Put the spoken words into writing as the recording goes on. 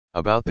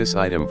About this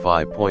item: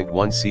 5.1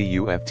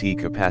 CUFT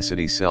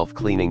capacity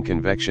self-cleaning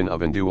convection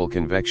oven dual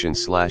convection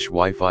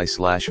Wi-Fi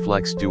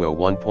flex duo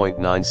 1.9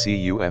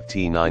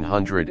 CUFT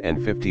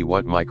 950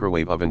 watt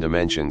microwave oven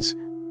dimensions,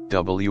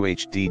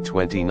 WHD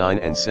 29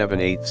 and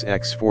 7/8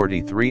 x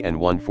 43 and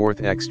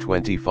 1/4 x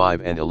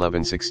 25 and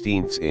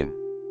 11/16 in.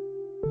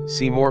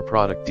 See more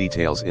product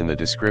details in the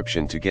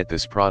description to get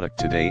this product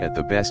today at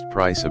the best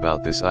price.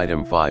 About this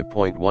item: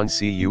 5.1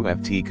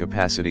 CUFT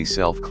capacity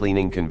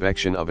self-cleaning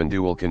convection oven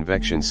dual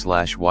convection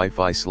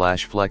Wi-Fi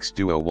flex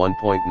duo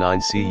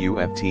 1.9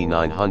 CUFT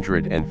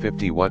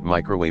 950 watt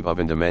microwave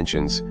oven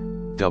dimensions,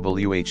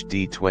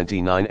 WHD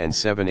 29 and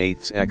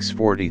 7/8 x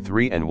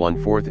 43 and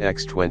 1/4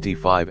 x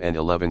 25 and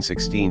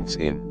 11/16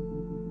 in.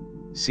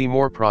 See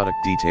more product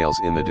details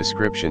in the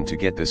description to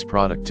get this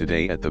product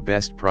today at the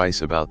best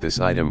price. About this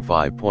item: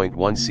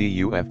 5.1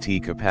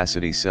 CUFT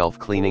capacity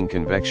self-cleaning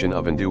convection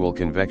oven dual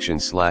convection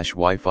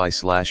Wi-Fi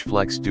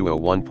flex duo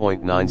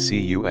 1.9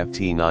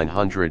 CUFT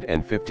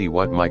 950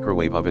 watt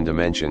microwave oven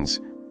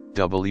dimensions,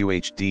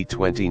 WHD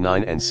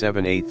 29 and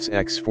 7/8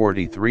 x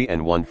 43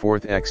 and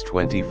 1/4 x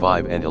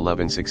 25 and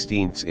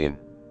 11/16 in.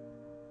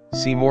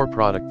 See more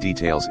product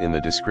details in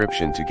the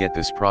description to get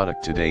this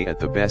product today at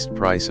the best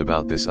price.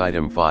 About this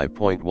item: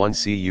 5.1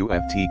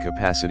 CUFT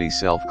capacity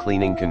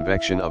self-cleaning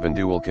convection oven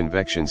dual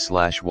convection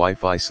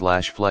Wi-Fi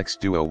flex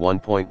duo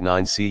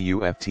 1.9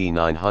 CUFT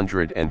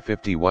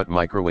 950 watt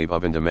microwave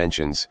oven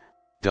dimensions,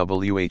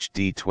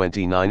 WHD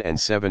 29 and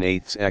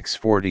 7/8 x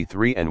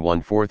 43 and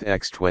 1/4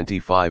 x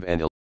 25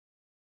 and